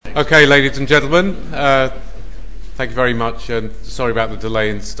Okay, ladies and gentlemen, thank you very much, and sorry about the delay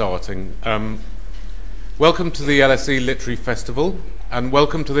in starting. Welcome to the LSE Literary Festival, and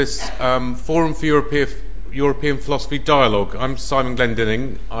welcome to this Forum for European Philosophy Dialogue. I'm Simon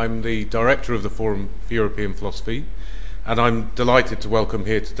Glendinning. I'm the director of the Forum for European Philosophy, and I'm delighted to welcome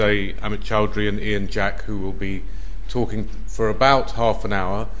here today Amit Chaudhuri and Ian Jack, who will be talking for about half an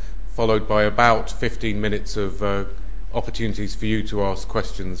hour, followed by about 15 minutes of opportunities for you to ask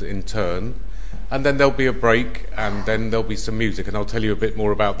questions in turn, and then there'll be a break, and then there'll be some music, and I'll tell you a bit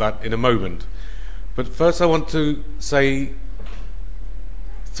more about that in a moment. But first I want to say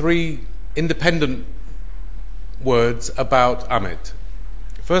three independent words about Amit.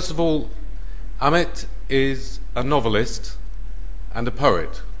 First of all, Amit is a novelist and a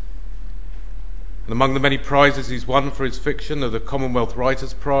poet. And among the many prizes he's won for his fiction are the Commonwealth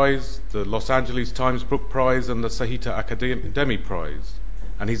Writers' Prize, the Los Angeles Times Book Prize, and the Sahitya Akademi Prize.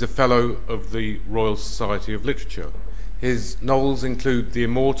 And he's a Fellow of the Royal Society of Literature. His novels include The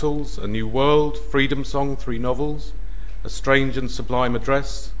Immortals, A New World, Freedom Song, 3 novels, A Strange and Sublime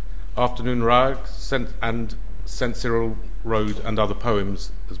Address, Afternoon Rag, and St. Cyril Road and Other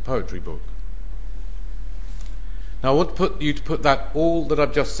Poems as a poetry book. Now I want you to put all that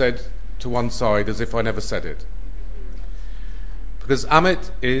I've just said to one side as if I never said it. Because Amit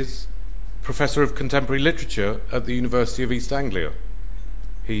is Professor of Contemporary Literature at the University of East Anglia.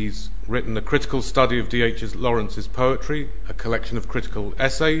 He's written a critical study of D.H. Lawrence's poetry, a collection of critical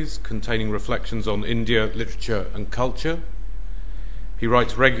essays containing reflections on India, literature and culture. He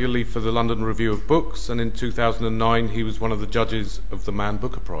writes regularly for the London Review of Books, and in 2009 he was one of the judges of the Man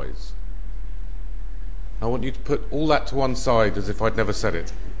Booker Prize. I want you to put all that to one side as if I'd never said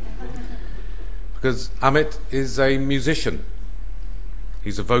it. Because Amit is a musician.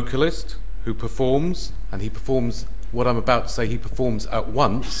 He's a vocalist who performs, and he performs what I'm about to say, he performs at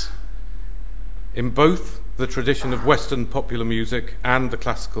once in both the tradition of Western popular music and the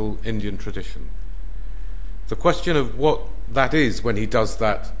classical Indian tradition. The question of what that is when he does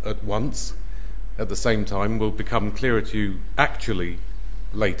that at once, at the same time, will become clearer to you actually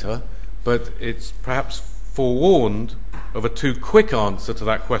later, but it's perhaps forewarned of a too quick answer to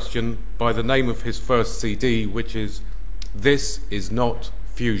that question by the name of his first CD, which is This Is Not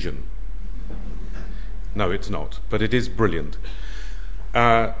Fusion. No, it's not, but it is brilliant.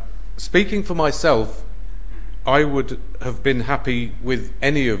 Speaking for myself, I would have been happy with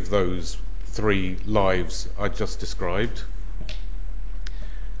any of those 3 lives I just described.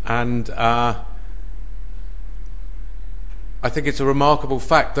 And I think it's a remarkable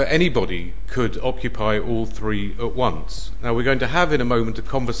fact that anybody could occupy all 3 at once. Now, we're going to have in a moment a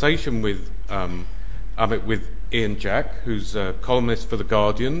conversation with Amit, with Ian Jack, who's a columnist for The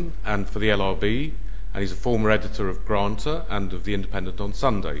Guardian and for the LRB, and he's a former editor of Granta and of The Independent on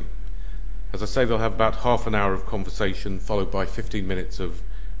Sunday. As I say, they'll have about half an hour of conversation, followed by 15 minutes of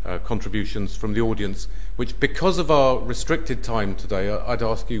contributions from the audience, which, because of our restricted time today, I'd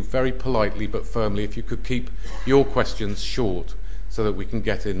ask you very politely but firmly if you could keep your questions short so that we can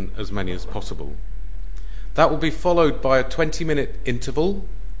get in as many as possible. That will be followed by a 20-minute interval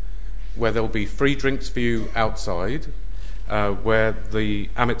where there will be free drinks for you outside, where the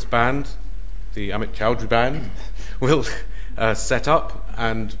Amit's band, the Amit Chaudhuri Band, will set up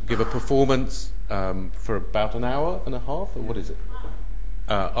and give a performance for about an hour and a half, or what is it?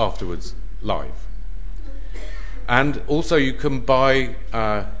 Afterwards, live. And also you can buy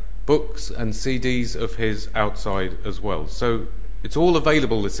books and CDs of his outside as well. So it's all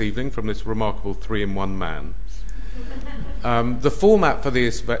available this evening from this remarkable 3-in-1 man. The format for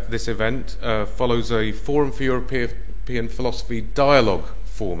this event follows a Forum for European Philosophy dialogue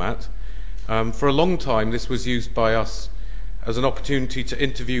format. For a long time this was used by us as an opportunity to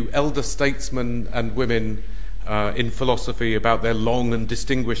interview elder statesmen and women in philosophy about their long and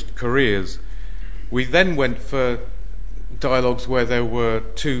distinguished careers. We then went for dialogues where there were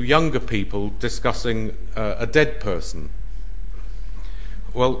 2 younger people discussing a dead person.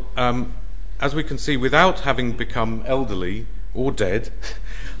 Well, as we can see, without having become elderly or dead,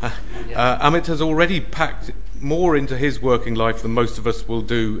 Amit has already packed more into his working life than most of us will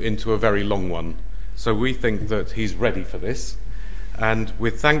do into a very long one. So we think that he's ready for this. And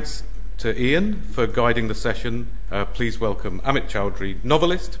with thanks to Ian for guiding the session, please welcome Amit Chaudhuri,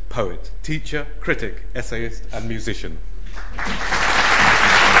 novelist, poet, teacher, critic, essayist and musician.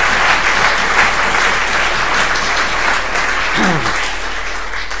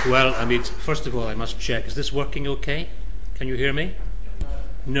 Well, Amit, first of all I must check, is this working okay? Can you hear me?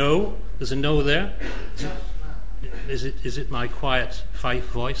 No? There's a no there? Is it my quiet Fife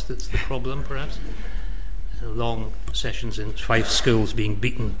voice that's the problem, perhaps? long sessions in Fife schools being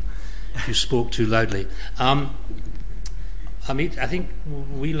beaten if you spoke too loudly. Amit, I think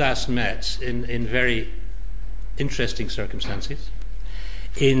we last met in very interesting circumstances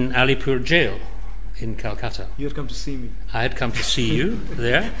in Alipur jail in Calcutta. You had come to see me. I had come to see you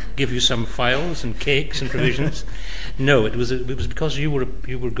there, give you some files and cakes and provisions. No, it was because you were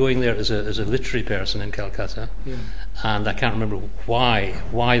going there as a literary person in Calcutta, and I can't remember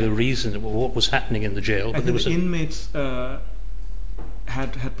why the reason, what was happening in the jail. But there was the inmates had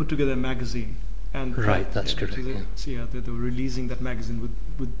put together a magazine, and right, that's correct. So they were releasing that magazine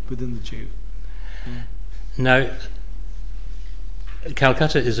within the jail. Yeah. Now,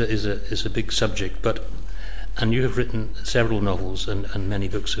 Calcutta is a big subject, and you have written several novels and many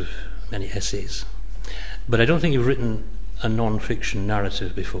books of many essays, but I don't think you've written a non-fiction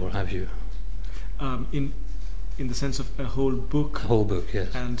narrative before, have you? In the sense of a whole book. A whole book,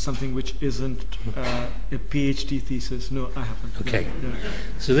 yes. And something which isn't a PhD thesis. No, I haven't. Okay. No.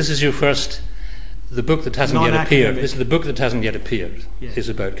 So this is your first. The book that hasn't yet appeared. This is the book that hasn't yet appeared. Yes. Is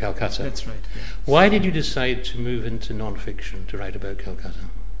about Calcutta. That's right. Yeah. Why did you decide to move into non-fiction to write about Calcutta?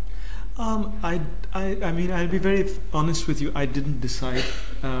 I mean, I'll be very honest with you. I didn't decide.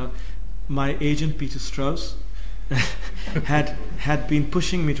 My agent Peter Strauss had been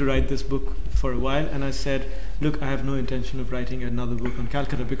pushing me to write this book for a while, and I said, "Look, I have no intention of writing another book on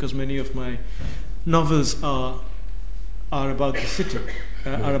Calcutta because many of my novels are about the city."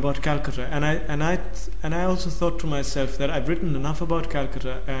 Are about Calcutta, and I also thought to myself that I've written enough about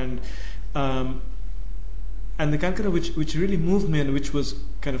Calcutta, and the Calcutta which really moved me and which was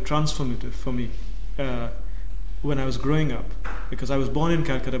kind of transformative for me when I was growing up, because I was born in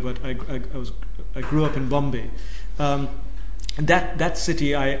Calcutta, but I grew up in Bombay. That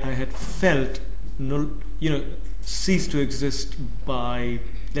city I had felt ceased to exist by,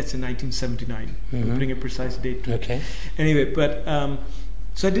 let's say, 1979. Mm-hmm. Bring a precise date to okay. it. Anyway, but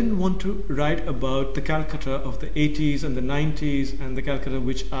so I didn't want to write about the Calcutta of the 80s and the 90s and the Calcutta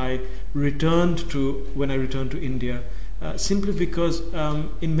which I returned to when I returned to India, simply because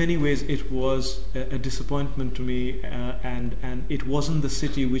in many ways it was a disappointment to me, and it wasn't the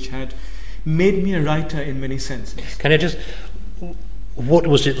city which had made me a writer in many senses. Can I just... What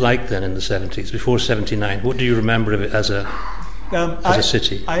was it like then in the 70s, before 79? What do you remember of it as a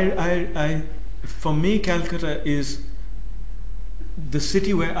city? For me, Calcutta is the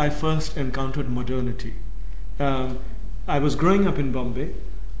city where I first encountered modernity. I was growing up in Bombay,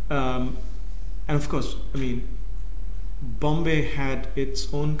 and of course, I mean, Bombay had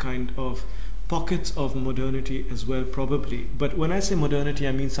its own kind of pockets of modernity as well, probably. But when I say modernity,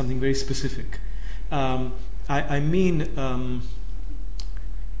 I mean something very specific. I mean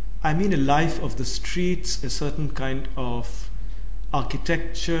a life of the streets, a certain kind of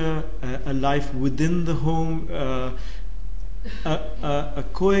architecture, a life within the home, a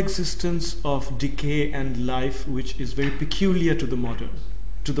coexistence of decay and life which is very peculiar to the modern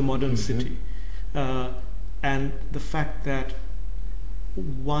mm-hmm. city, and the fact that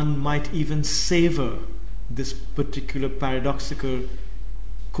one might even savor this particular paradoxical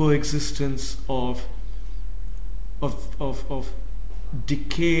coexistence of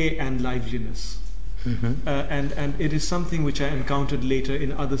decay and liveliness. Mm-hmm. And it is something which I encountered later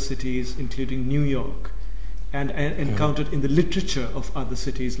in other cities, including New York, and encountered mm-hmm. in the literature of other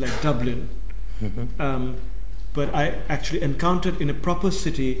cities like Dublin. Mm-hmm. But I actually encountered in a proper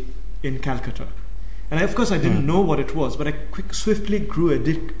city in Calcutta. And of course I didn't know what it was, but I swiftly grew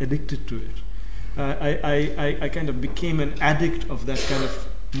addicted to it. I kind of became an addict of that kind of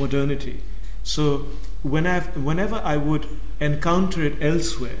modernity. So whenever I would encounter it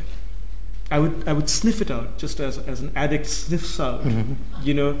elsewhere, I would sniff it out, just as an addict sniffs out, mm-hmm.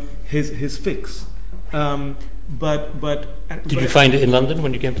 His fix. But did you find it in London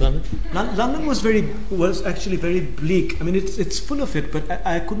when you came to London? London was actually very bleak. I mean, it's full of it, but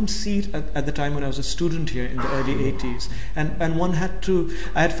I couldn't see it at the time when I was a student here in the early 80s. And one had to.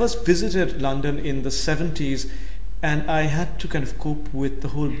 I had first visited London in the 70s, and I had to kind of cope with the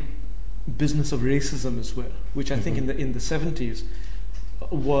whole business of racism as well, which I think in the 70s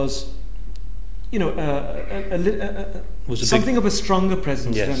was, something of a stronger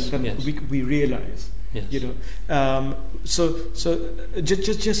presence than yes. we realize. Yes. So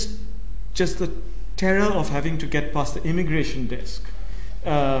just the terror of having to get past the immigration desk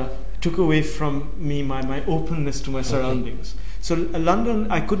took away from me my openness to my surroundings. So London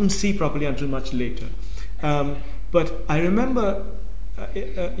I couldn't see properly until much later. But I remember,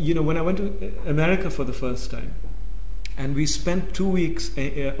 when I went to America for the first time, and we spent 2 weeks,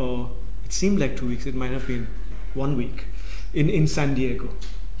 or it seemed like 2 weeks, it might have been 1 week, in San Diego.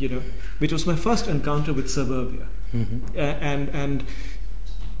 which was my first encounter with suburbia. And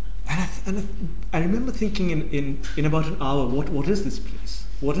I remember thinking in about an hour, what is this place?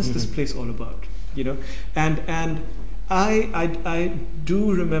 What is this place all about? And I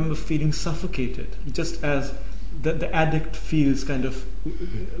do remember feeling suffocated, just as the addict feels kind of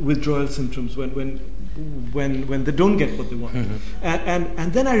withdrawal symptoms when they don't get what they want.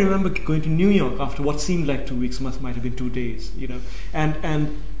 And then I remember going to New York after what seemed like 2 weeks, might have been 2 days,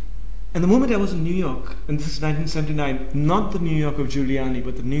 and the moment I was in New York, and this is 1979, not the New York of Giuliani,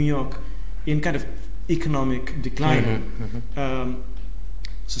 but the New York in kind of economic decline.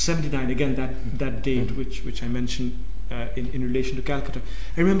 So 79, again, that date which I mentioned in relation to Calcutta.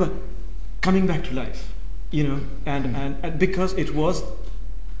 I remember coming back to life, and because it was,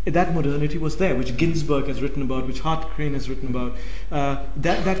 that modernity was there, which Ginsberg has written about, which Hart Crane has written about,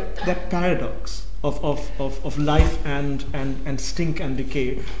 that paradox of life and stink and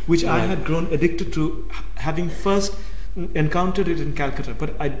decay, which I had grown addicted to, having first encountered it in Calcutta.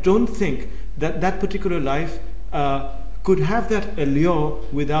 But I don't think that particular life could have that allure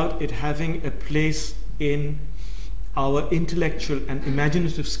without it having a place in our intellectual and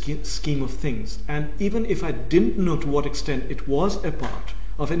imaginative scheme of things. And even if I didn't know to what extent it was a part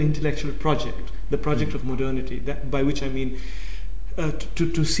of an intellectual project, the project of modernity, that, by which I mean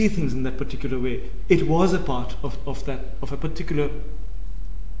to see things in that particular way, it was a part of a particular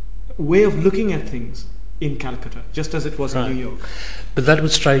way of looking at things in Calcutta, just as it was in New York. But that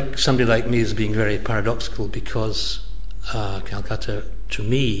would strike somebody like me as being very paradoxical, because Calcutta, to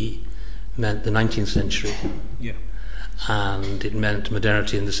me, meant the 19th century. Yeah. And it meant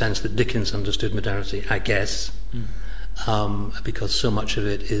modernity in the sense that Dickens understood modernity, I guess, because so much of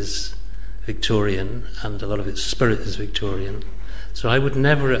it is Victorian and a lot of its spirit is Victorian. So I would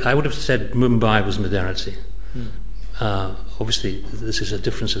have said Mumbai was modernity. Obviously, this is a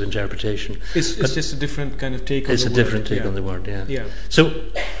difference of interpretation. It's just a different kind of take on the word. It's a different take on the word, yeah. Yeah. So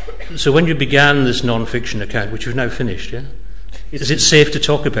when you began this non-fiction account, which you've now finished, yeah? Is it safe to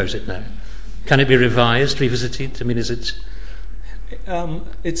talk about it now? Can it be revised, revisited? I mean, is it...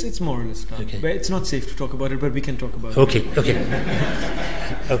 It's more or less done. Okay. But it's not safe to talk about it, but we can talk about it.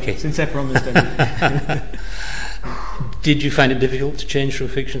 Okay. Since I promised that. Did you find it difficult to change from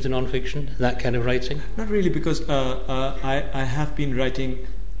fiction to non-fiction, that kind of writing? Not really, because I have been writing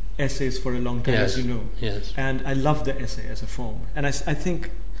essays for a long time, as you know. Yes. And I love the essay as a form. And I think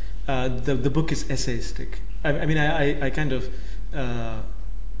the book is essayistic. I kind of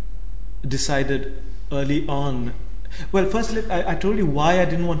decided early on. Well, firstly, I told you why I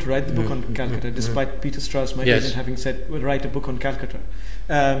didn't want to write the book on Calcutta, despite Peter Strauss, my agent, having said, well, write a book on Calcutta.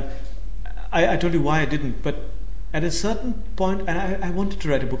 I told you why I didn't, but at a certain point, and I wanted to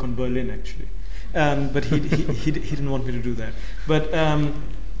write a book on Berlin, actually, but he didn't want me to do that. But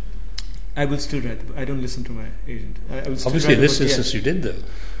I will still write the book. I don't listen to my agent. Obviously, in this instance, you did, though.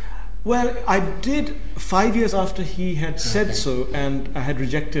 Well, I did 5 years after he had said so, and I had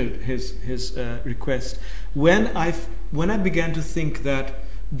rejected his request. When I began to think that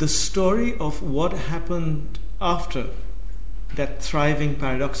the story of what happened after that thriving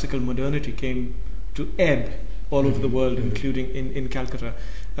paradoxical modernity came to ebb all over the world, including in Calcutta,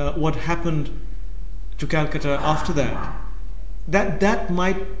 what happened to Calcutta after that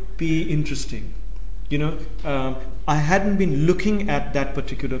might be interesting. I hadn't been looking at that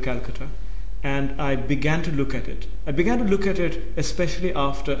particular Calcutta, and I began to look at it. I began to look at it especially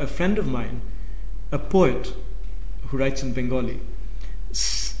after a friend of mine, a poet who writes in Bengali,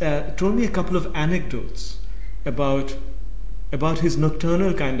 told me a couple of anecdotes about his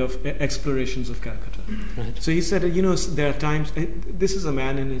nocturnal kind of explorations of Calcutta. Right. So he said, there are times, this is a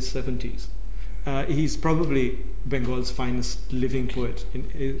man in his 70s. He's probably Bengal's finest living poet.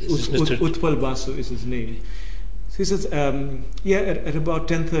 Utpal Basu is his name. So he says, at about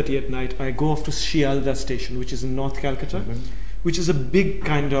 10:30 at night, I go off to Shialda station, which is in North Calcutta, which is a big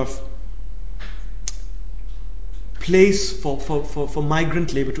kind of place for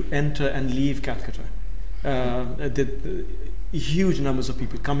migrant labor to enter and leave Calcutta. Huge numbers of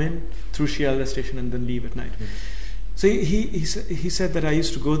people come in through Shialda station and then leave at night. So he said that I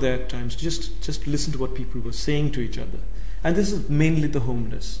used to go there at times just listen to what people were saying to each other, and this is mainly the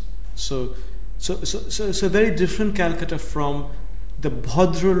homeless. So a very different Calcutta from the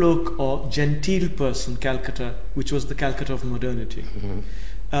Bhadralok or genteel person Calcutta, which was the Calcutta of modernity.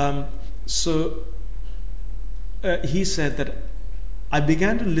 He said that I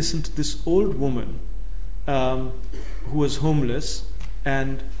began to listen to this old woman who was homeless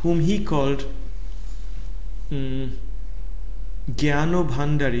and whom he called Gyano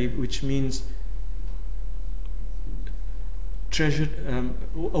Bhandari, which means treasure,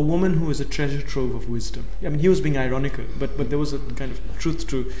 a woman who is a treasure trove of wisdom. I mean, he was being ironical, but there was a kind of truth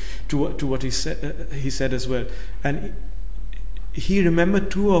to what he said as well. And he remembered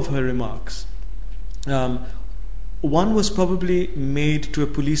two of her remarks. One was probably made to a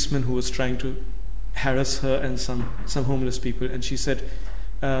policeman who was trying to harass her and some homeless people, and she said,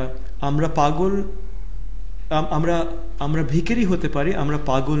 "Amra pagol, amra bhikari hote pari, amra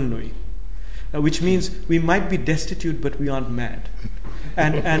pagol noi," which means we might be destitute, but we aren't mad.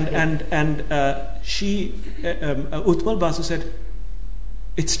 And she, Utpal Basu said,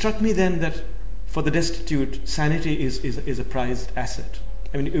 it struck me then that for the destitute, sanity is a prized asset.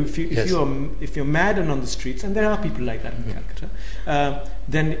 I mean, if you're mad and on the streets, and there are people like that in Calcutta,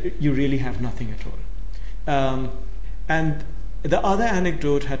 then you really have nothing at all. And the other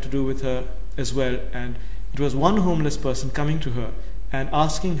anecdote had to do with her as well, and it was one homeless person coming to her and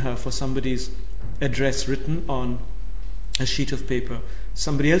asking her for somebody's address written on a sheet of paper,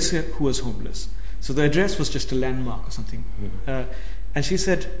 somebody else who was homeless. So the address was just a landmark or something. And she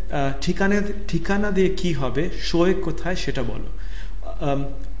said, "ঠিকানা দিয়ে কি হবে, শোয় কোথায় সেটা বলো."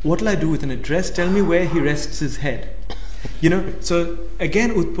 What will I do with an address? Tell me where he rests his head. So again,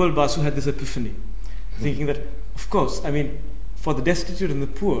 Utpal Basu had this epiphany, thinking that, of course, I mean, for the destitute and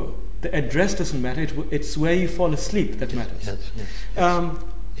the poor, the address doesn't matter. It's where you fall asleep that matters.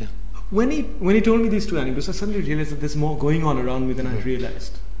 When he told me these two anecdotes, I suddenly realized that there's more going on around me than I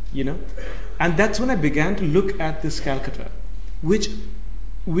realized. And that's when I began to look at this Calcutta, which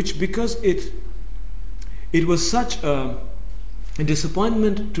because it was such a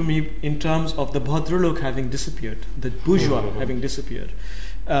disappointment to me in terms of the Bhadralok having disappeared, the bourgeois having disappeared,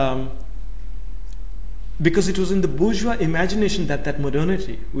 because it was in the bourgeois imagination that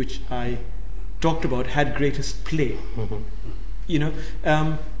modernity, which I talked about, had greatest play.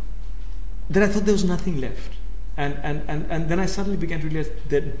 Then I thought there was nothing left, and then I suddenly began to realize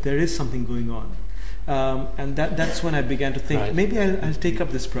that there is something going on, and that's when I began to think, maybe I'll take up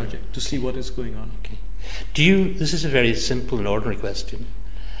this project to see what is going on. Okay. This is a very simple and ordinary question.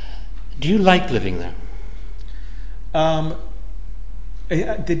 Do you like living there?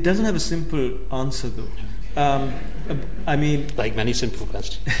 It doesn't have a simple answer, though. I mean, like many simple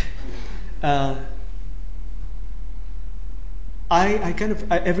questions. I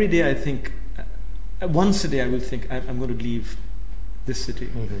every day I think, once a day I will think I'm going to leave this city,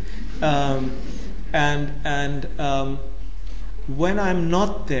 and when I'm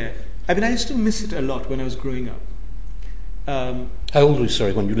not there, I mean, I used to miss it a lot when I was growing up. How old were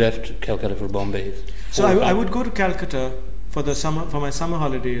you, when you left Calcutta for Bombay? So I would go to Calcutta for my summer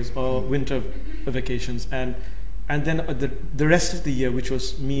holidays or winter vacations, and then the rest of the year, which was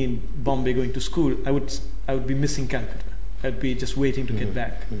me in Bombay going to school, I would be missing Calcutta. I'd be just waiting to get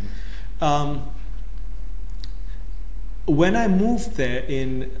back. When I moved there in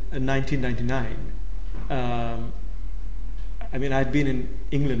 1999, I mean, I'd been in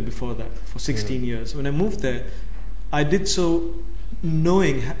England before that for 16 years. When I moved there, I did so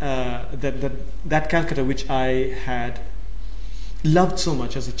knowing that Calcutta, which I had loved so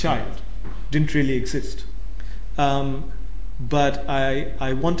much as a child, didn't really exist. But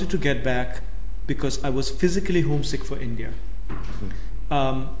I wanted to get back because I was physically homesick for India.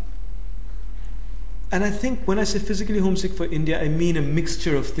 And I think when I say physically homesick for India, I mean a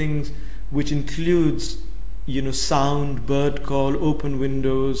mixture of things which includes sound, bird call, open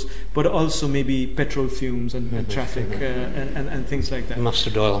windows, but also maybe petrol fumes and traffic and things like that.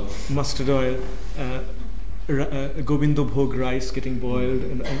 Mustard oil, Gobindo Bhog rice getting boiled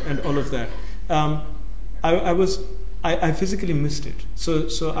and all of that. I physically missed it,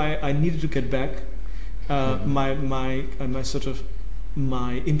 so I needed to get back.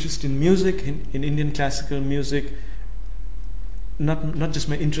 My interest in music, in Indian classical music, not just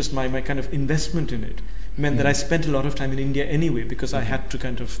my interest, my kind of investment in it, meant that I spent a lot of time in India anyway, because I had to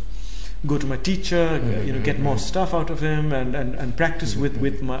kind of go to my teacher, get more stuff out of him, and practice with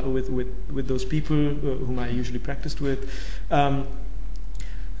those people whom I usually practiced with.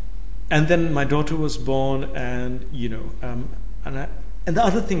 And then my daughter was born, and and the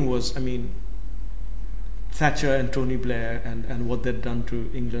other thing was, I mean, Thatcher and Tony Blair and what they'd done to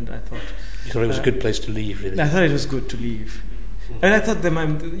England. I thought you thought it was a good place to leave, really. I thought it was good to leave, and I thought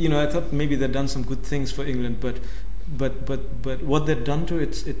I thought maybe they'd done some good things for England, but what they'd done to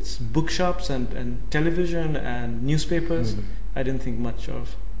its bookshops and television and newspapers, I didn't think much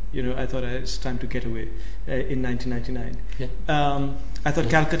of. I thought it's time to get away in 1999. Yeah. I thought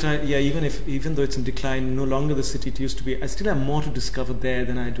Calcutta, even though it's in decline, no longer the city it used to be, I still have more to discover there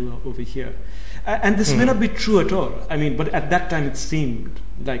than I do over here. And this may not be true at all. I mean, but at that time it seemed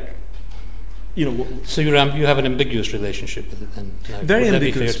like So you have an ambiguous relationship with it then? Now, very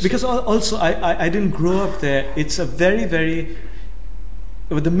ambiguous. Because also I didn't grow up there. It's a very, very...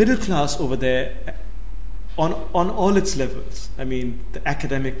 With the middle class over there, on all its levels. I mean, the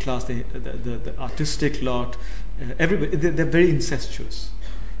academic class, the artistic lot, everybody, they're very incestuous.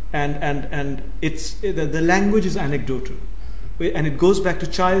 And it's the language is anecdotal. And it goes back to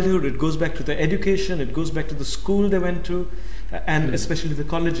childhood, it goes back to the education, it goes back to the school they went to, and especially the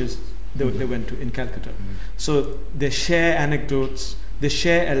colleges they went to in Calcutta. So they share anecdotes, they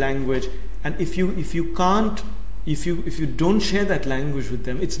share a language, and if you don't share that language with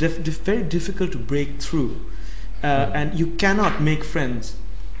them, it's very difficult to break through, and you cannot make friends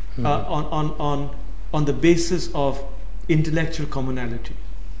on the basis of intellectual commonality.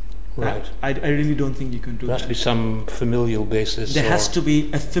 Right. I really don't think you can do that. There has to be some familial basis. There has to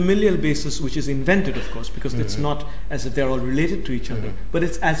be a familial basis, which is invented, of course, because it's not as if they're all related to each other, but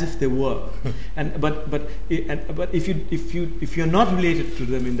it's as if they were. But if you're not related to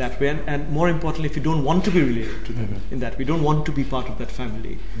them in that way, and more importantly, if you don't want to be related to them in that way, don't want to be part of that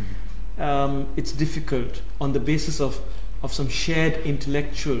family, it's difficult on the basis of some shared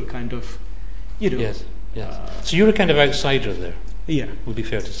intellectual kind of, Yes. So you're a kind of outsider there. Yeah. Would be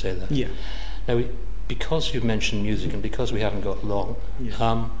fair to say that. Yeah. Now, because you've mentioned music and because we haven't got long,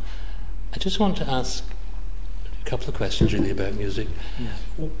 I just want to ask a couple of questions really about music.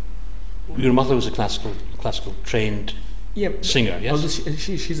 Yeah. Your mother was a classical trained singer, yes? Although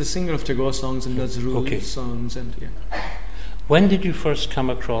she's a singer of Tagore songs and Nazrul songs, and When did you first come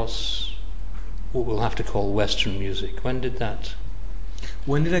across what we'll have to call Western music? When did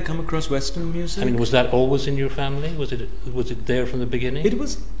I come across Western music? I mean, was that always in your family? Was it there from the beginning? It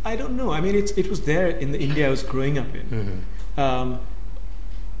was. I don't know. I mean, it was there in the India I was growing up in. I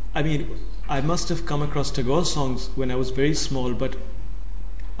mean, I must have come across Tagore songs when I was very small, but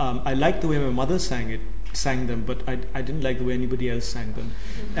I liked the way my mother sang them, but I didn't like the way anybody else sang them.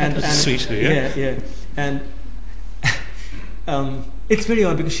 And sweet, yeah. And it's very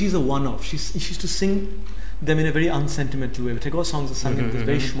odd because she's a one-off. She used to sing them in a very unsentimental way. Tagore songs are sung in this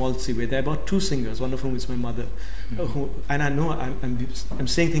very schmaltzy way. There are about two singers, one of whom is my mother, and I know I'm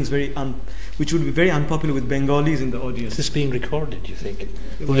saying things which would be very unpopular with Bengalis in the audience. Is this being recorded, do you think?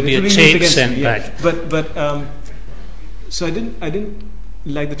 Will there be a tape sent back? But so I didn't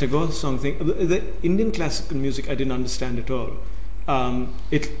like the Tagore song thing. The Indian classical music I didn't understand at all.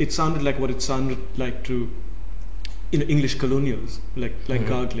 It sounded like what it sounded like to English colonials, like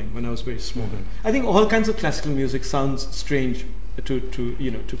gargling when I was very small. I think all kinds of classical music sounds strange to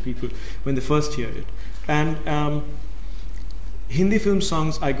people when they first hear it. And Hindi film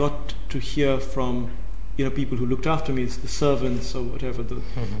songs I got to hear from people who looked after me, the servants or whatever.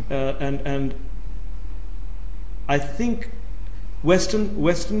 And I think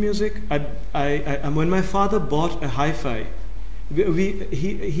Western music. I when my father bought a hi-fi,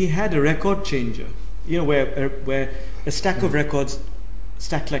 he had a record changer. Where a stack of records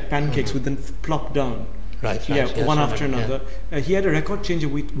stacked like pancakes would then plop down. Right. One after another. He had a record changer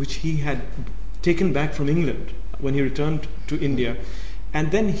which he had taken back from England when he returned to India.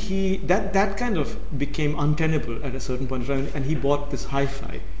 And then that kind of became untenable at a certain point of time, and he bought this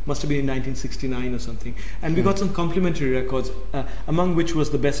hi-fi. Must have been in 1969 or something. And we got some complimentary records, among which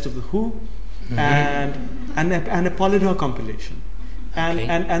was the Best of the Who and a Polydor compilation.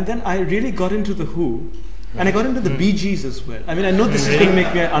 And then I really got into the Who, and I got into the Bee Gees as well. I mean, I know this is going to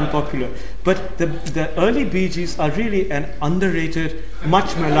make me unpopular, but the early Bee Gees are really an underrated,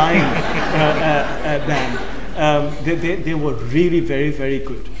 much maligned band. They were really very, very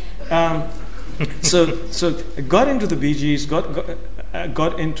good. So I got into the Bee Gees,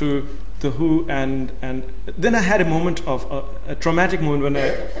 got into the Who, and then I had a moment of a traumatic moment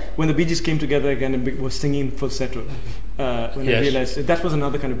when the Bee Gees came together again and was singing in falsetto. I realized that was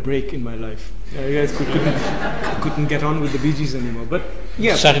another kind of break in my life. You guys couldn't get on with the Bee Gees anymore. But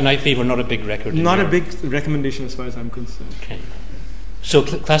Saturday Night Fever, not a big record. Not a big recommendation as far as I'm concerned. Okay. So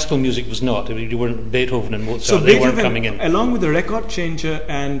classical music was not. I mean, you weren't Beethoven and Mozart. They weren't coming in. Along with the record changer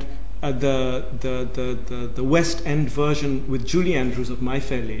and the West End version with Julie Andrews of My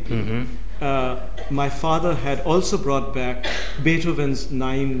Fair Lady. My father had also brought back Beethoven's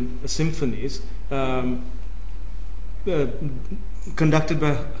 9 symphonies, conducted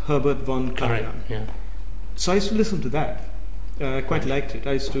by Herbert von Karajan. So I used to listen to that. I quite liked it.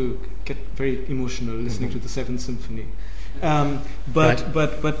 I used to get very emotional listening to the 7th Symphony.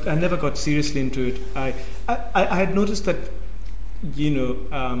 But I never got seriously into it. I had noticed that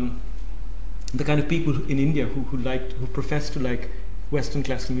the kind of people in India who profess to like Western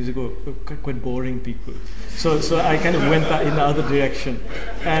classical music were quite boring people. So I kind of went in the other direction.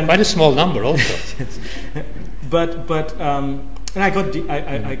 And quite a small number, also. Yes. And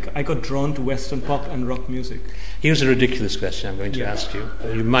I got drawn to Western pop and rock music. Here's a ridiculous question I'm going to ask you.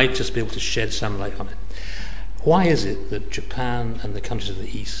 You might just be able to shed some light on it. Why is it that Japan and the countries of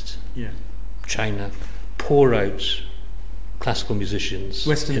the East, China, pour out classical musicians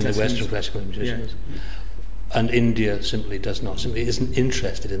Western classical musicians, and India simply isn't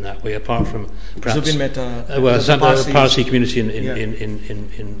interested in that way, apart from perhaps Zubin Mehta, the Parsi community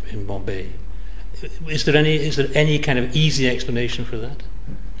in Bombay? Is there any kind of easy explanation for that?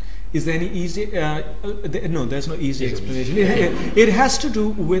 Is there any easy? No, there's no easy explanation. It has to do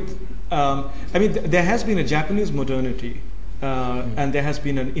with. There has been a Japanese modernity, and there has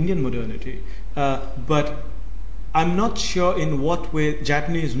been an Indian modernity, but I'm not sure in what way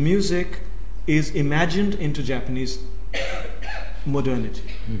Japanese music is imagined into Japanese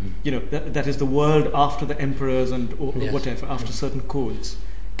modernity. That is the world after the emperors and whatever, after certain codes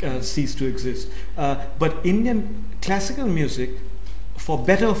cease to exist. But Indian classical music, for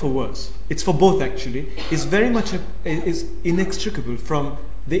better or for worse, it's for both actually, is very much is inextricable from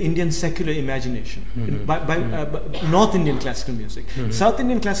the Indian secular imagination. By North Indian classical music. South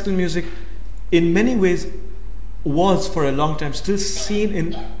Indian classical music, in many ways, was for a long time still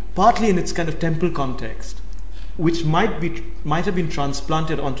seen partly in its kind of temple context, which might have been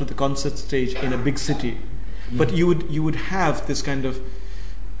transplanted onto the concert stage in a big city, but you would have this kind of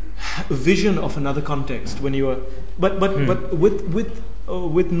vision of another context when you are. But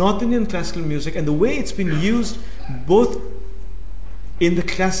with North Indian classical music and the way it's been used, both in the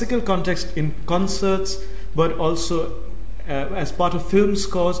classical context in concerts, but also as part of film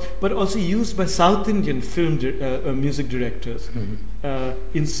scores, but also used by South Indian film music directors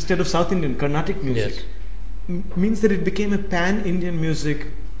instead of South Indian Carnatic music, means that it became a pan-Indian music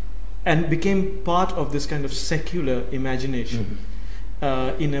and became part of this kind of secular imagination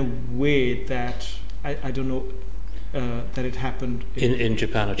in a way that I don't know that it happened in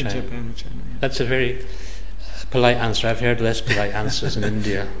Japan or China. That's a very polite answer. I've heard less polite answers in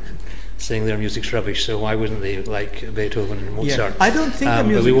India, saying their music's rubbish, so why wouldn't they like Beethoven and Mozart? I don't think the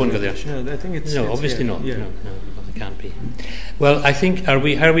music. But we won't go there. No, I think it's. No, obviously not. No, it can't be. Well, I think how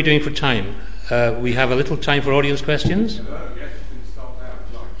are we doing for time? We have a little time for audience questions.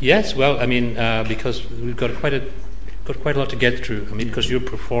 Yes. Well, because we've got quite a lot to get through. Because you're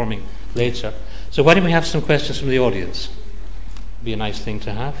performing later. So why don't we have some questions from the audience? Be a nice thing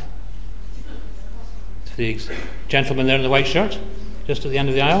to have. The gentleman there in the white shirt, just at the end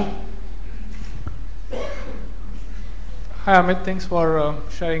of the aisle. Hi Amit, thanks for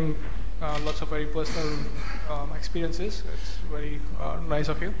sharing lots of very personal experiences. It's very nice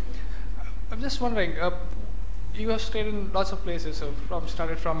of you. I'm just wondering, you have stayed in lots of places, so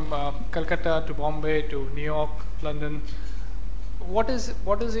started from Calcutta to Bombay to New York, London. What is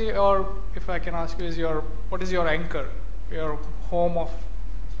your, if I can ask you, what is your anchor, your home of,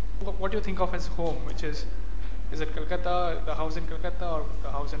 what do you think of as home, which is it Calcutta, the house in Calcutta, or the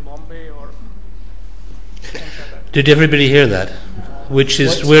house in Bombay, or things like that? Did everybody hear that? Which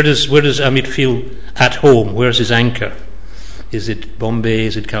is, where does Amit feel at home? Where's his anchor? Is it Bombay?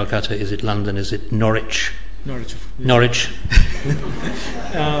 Is it Calcutta? Is it London? Is it Norwich? Norwich.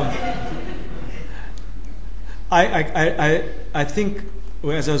 I think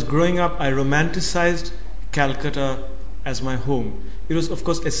as I was growing up, I romanticized Calcutta as my home. It was, of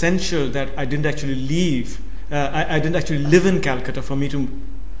course, essential that I didn't actually leave. I didn't actually live in Calcutta for me to,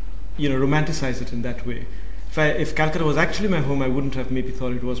 romanticize it in that way. If Calcutta was actually my home, I wouldn't have maybe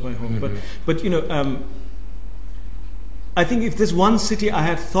thought it was my home. But I think if there's one city I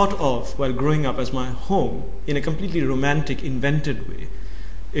had thought of while growing up as my home in a completely romantic, invented way,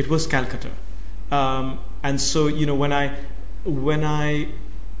 it was Calcutta. And so, when I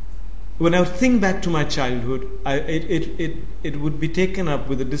would think back to my childhood, it would be taken up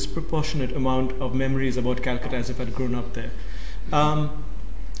with a disproportionate amount of memories about Calcutta as if I'd grown up there.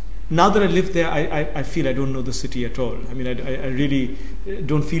 Now that I live there, I feel I don't know the city at all. I really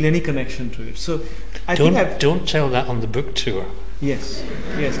don't feel any connection to it. So don't tell that on the book tour. Yes,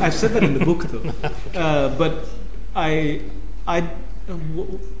 I've said that in the book though. But I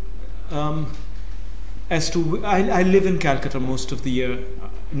live in Calcutta most of the year.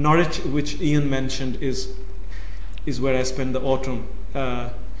 Norwich, which Ian mentioned, is where I spend the autumn.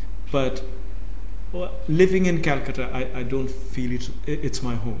 But living in Calcutta, I don't feel it's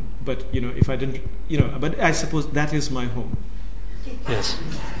my home. But if I didn't, but I suppose that is my home. Yes.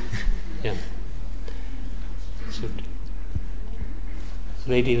 Yeah. So,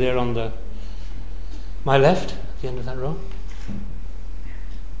 lady there on my left, at the end of that row.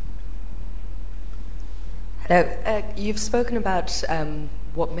 Now, you've spoken about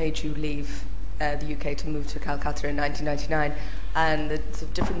what made you leave the UK to move to Calcutta in 1999 and the sort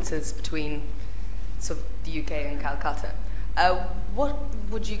of differences between sort of the UK and Calcutta. What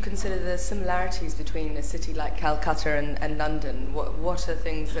would you consider the similarities between a city like Calcutta and London? What are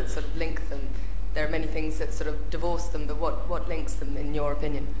things that sort of link them? There are many things that sort of divorce them, but what links them, in your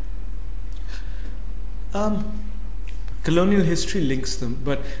opinion? Colonial history links them,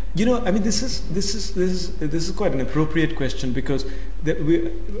 but I mean, this is quite an appropriate question because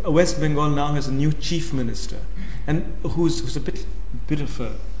West Bengal now has a new chief minister, and who's a bit of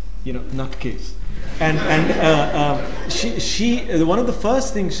a nutcase, and she one of the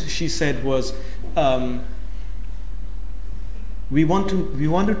first things she said was, we want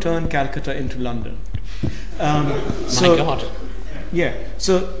to turn Calcutta into London. My God. Yeah.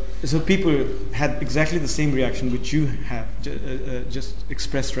 So people had exactly the same reaction which you have just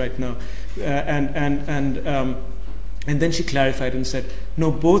expressed right now, and then she clarified and said,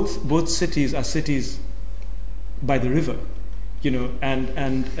 no, both cities are cities by the river,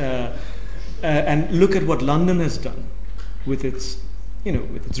 and look at what London has done with its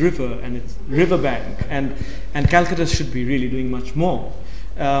river and its riverbank, and Calcutta should be really doing much more.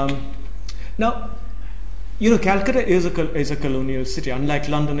 Now, Calcutta is a colonial city. Unlike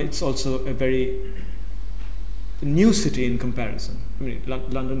London, it's also a very new city in comparison. I mean,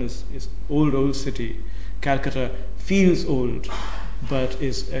 London is old city. Calcutta feels old, but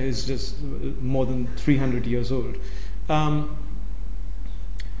is just more than 300 years old. The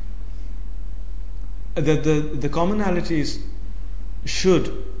commonalities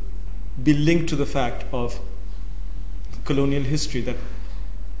should be linked to the fact of colonial history, that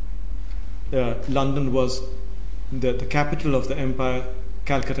London was the capital of the empire.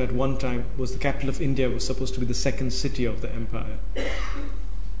 Calcutta at one time was the capital of India, was supposed to be the second city of the empire.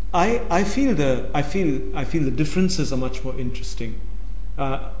 I feel the differences are much more interesting.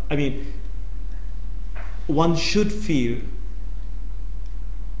 I mean, one should feel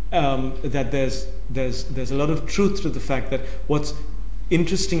that there's a lot of truth to the fact that what's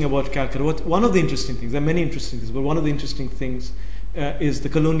interesting about Calcutta, one of the interesting things, there are many interesting things, but one of the interesting things is the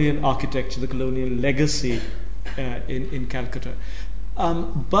colonial architecture, the colonial legacy in Calcutta.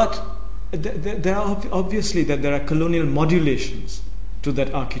 But there are obviously there are colonial modulations to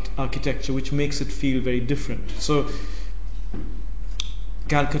that architecture, which makes it feel very different. So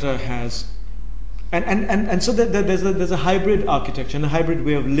Calcutta has, and so there's a hybrid architecture and a hybrid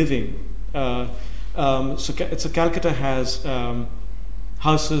way of living. So Calcutta has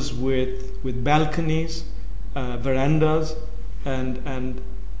houses with balconies, verandas, and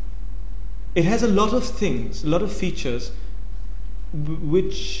it has a lot of things, a lot of features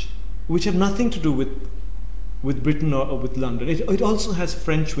which have nothing to do with Britain or with London. It also has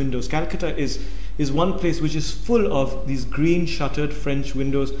French windows. Calcutta is one place which is full of these green shuttered French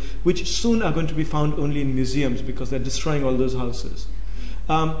windows, which soon are going to be found only in museums because they're destroying all those houses.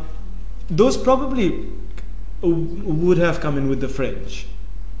 Those probably would have come in with the French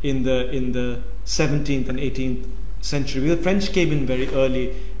in the 17th and 18th century. The French came in very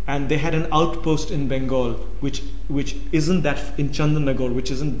early, and they had an outpost in Bengal, which isn't that, in Chandanagar, which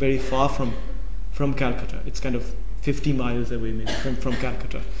isn't very far from Calcutta. It's kind of 50 miles away maybe from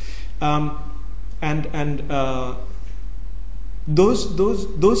Calcutta, and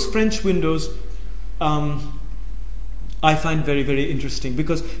those French windows I find very, very interesting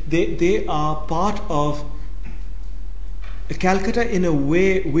because they are part of Calcutta in a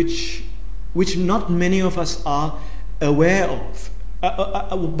way which not many of us are aware of.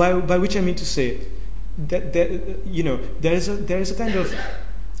 By which I mean to say that there is a kind of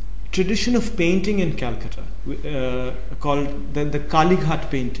tradition of painting in Calcutta called the Kalighat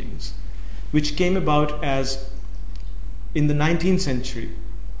paintings, which came about as in the 19th century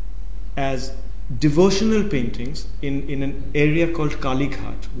as devotional paintings in an area called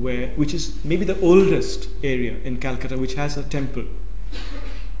Kalighat, which is maybe the oldest area in Calcutta, which has a temple.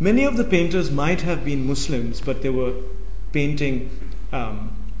 Many of the painters might have been Muslims, but they were painting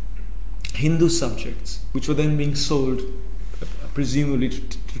Hindu subjects, which were then being sold, presumably,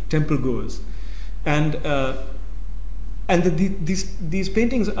 to temple goers, and these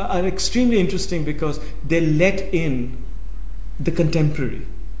paintings are extremely interesting because they let in the contemporary.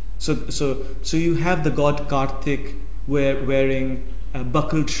 So you have the god Karthik wearing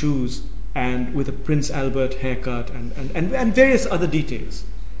buckled shoes and with a Prince Albert haircut and various other details.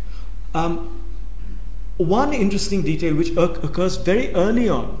 One interesting detail which occurs very early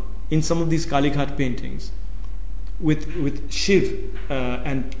on in some of these Kalighat paintings, with Shiv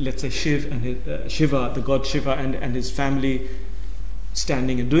and let's say Shiv and his, Shiva, the god Shiva, and his family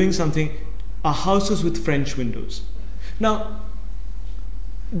standing and doing something. are houses with French windows. Now,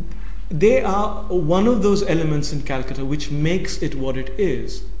 they are one of those elements in Calcutta which makes it what it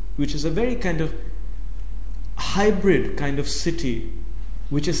is, which is a very kind of hybrid kind of city,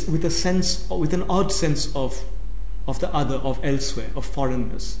 which is with an odd sense of the other, of elsewhere, of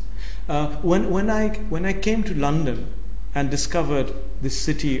foreignness. When I came to London and discovered this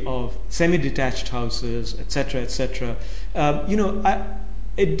city of semi-detached houses, etc., etc.,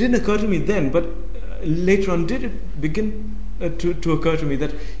 it didn't occur to me then, but later on did it begin to occur to me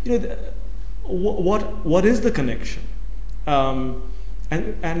that what is the connection, and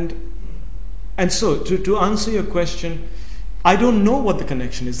so to answer your question, I don't know what the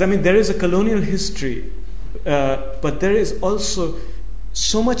connection is. I mean, there is a colonial history, but there is also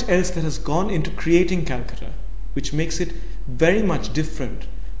so much else that has gone into creating Calcutta, which makes it very much different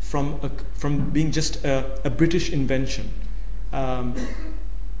from being just a British invention. But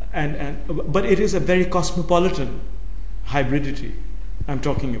it is a very cosmopolitan hybridity I'm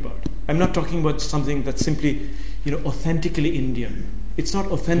talking about. I'm not talking about something that's simply, authentically Indian. It's not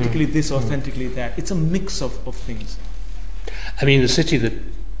authentically this, authentically that. It's a mix of things. I mean, the city that.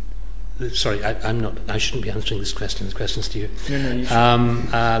 Sorry, I shouldn't be answering this question. This question's to you. No, you should.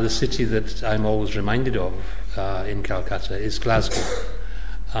 The city that I'm always reminded of in Calcutta is Glasgow.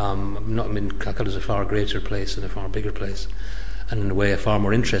 Calcutta is a far greater place and a far bigger place, and in a way a far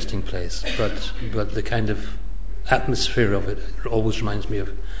more interesting place. But the kind of atmosphere of it always reminds me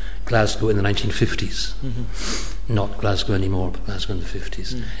of Glasgow in the 1950s. Mm-hmm. Not Glasgow anymore, but Glasgow in the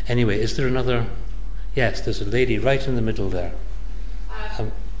 50s. Mm. Anyway, is there another? Yes, there's a lady right in the middle there.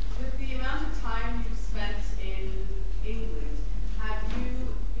 With the amount of time you've spent in England, have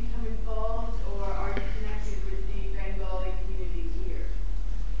you become involved or are you connected with the Bengali community here?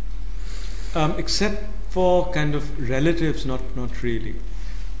 Except for kind of relatives, not really.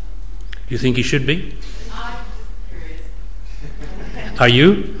 You think he should be? I'm just curious. Are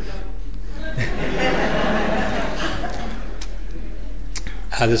you?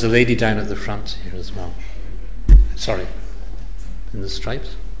 There's a lady down at the front here as well. Sorry. In the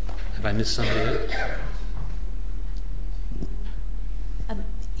stripes. Have I missed somebody else?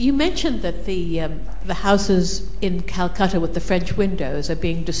 You mentioned that the houses in Calcutta with the French windows are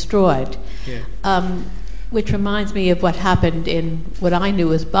being destroyed, which reminds me of what happened in what I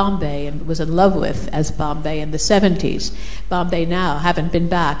knew as Bombay and was in love with as Bombay in the 70s. Bombay now, haven't been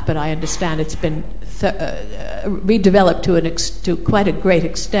back, but I understand it's been redeveloped to quite a great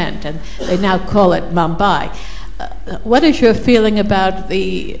extent, and they now call it Mumbai. What is your feeling about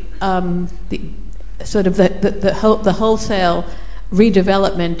the sort of the wholesale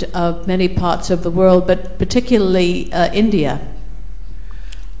redevelopment of many parts of the world, but particularly India?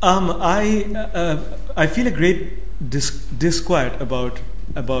 I feel a great disquiet about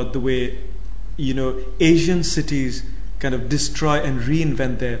the way Asian cities kind of destroy and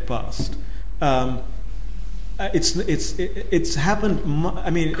reinvent their past. It's happened.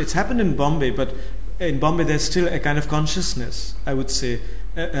 I mean, it's happened in Bombay, but in Bombay there's still a kind of consciousness, I would say,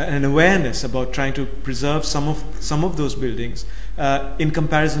 an awareness about trying to preserve some of those buildings in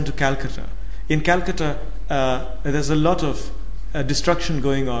comparison to Calcutta. In Calcutta, there's a lot of destruction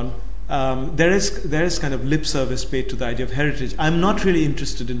going on. There is kind of lip service paid to the idea of heritage. I'm not really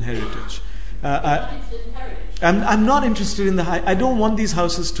interested in heritage. I'm not interested in I don't want these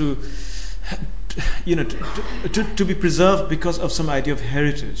houses to be preserved because of some idea of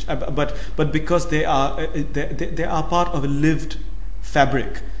heritage, but because they are part of a lived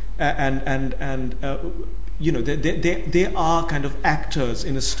fabric, and they are kind of actors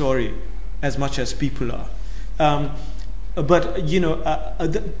in a story as much as people are.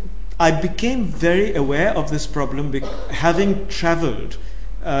 I became very aware of this problem having travelled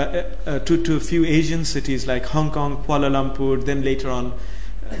to a few Asian cities like Hong Kong, Kuala Lumpur, then later on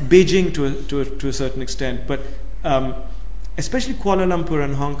Beijing to a certain extent, but especially Kuala Lumpur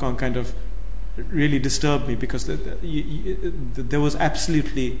and Hong Kong kind of really disturbed me because there was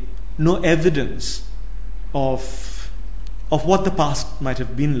absolutely no evidence of what the past might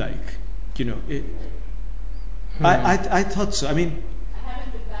have been like. I thought so. I mean, I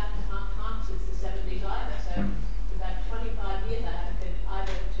haven't been back to Hong Kong since the 70s either, so for about 25 years I haven't been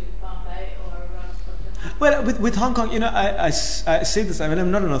either to Bombay or well, with Hong Kong, I say this. I mean,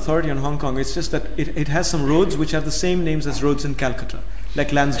 I'm not an authority on Hong Kong. It's just that it has some roads which have the same names as roads in Calcutta,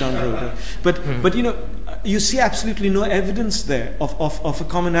 like Lansdowne Road. But you see absolutely no evidence there of a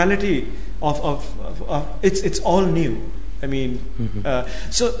commonality of it's all new. I mean,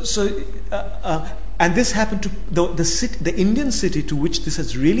 and this happened to the Indian city to which this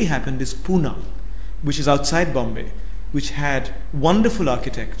has really happened is Pune, which is outside Bombay, which had wonderful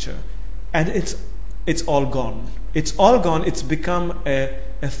architecture, and it's all gone. It's all gone. It's become a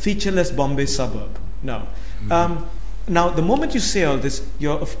featureless Bombay suburb now. Now, the moment you say all this,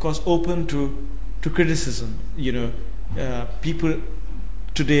 you're of course open to criticism. People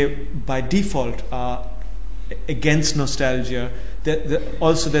today by default are against nostalgia.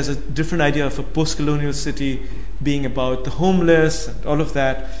 Also, there's a different idea of a post-colonial city being about the homeless and all of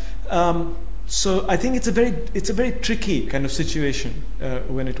that. So I think it's a very tricky kind of situation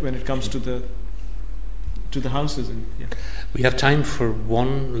when it comes to the houses. And, yeah. We have time for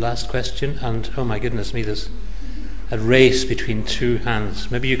one last question, and oh my goodness me, there's a race between two hands.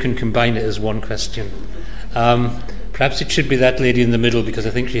 Maybe you can combine it as one question. Perhaps it should be that lady in the middle, because I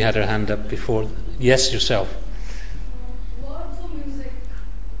think she had her hand up before. Yes, yourself. Words or music?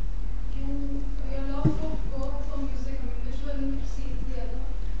 Your love for words or music, which one sees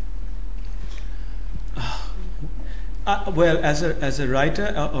the other? Well, as a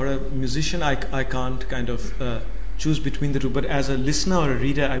writer or a musician, I can't kind of choose between the two. But as a listener or a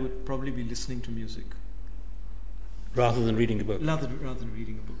reader, I would probably be listening to music Rather than reading a book? rather than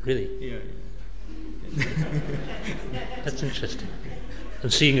reading a book. Really? Yeah. That's interesting.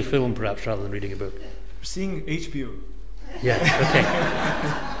 And seeing a film, perhaps, rather than reading a book? Seeing HBO. Yeah, okay.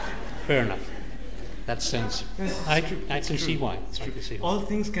 Fair enough. That sounds... I can see why. I can see why. All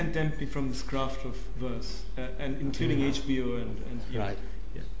things can tempt me from this craft of verse, and including HBO and Right.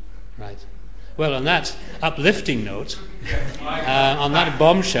 Yeah. Right. Well, on that uplifting note, on that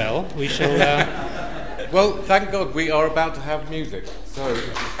bombshell, we shall... Well, thank God we are about to have music. So,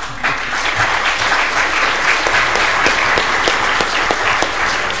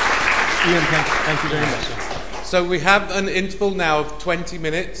 Ian, thank you very much. so we have an interval now of 20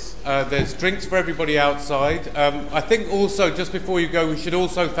 minutes. There's drinks for everybody outside. I think also, just before you go, we should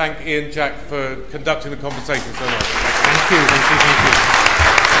also thank Ian Jack for conducting the conversation so much. Thank you.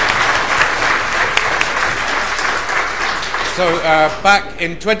 So back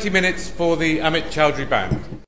in 20 minutes for the Amit Chaudhuri Band.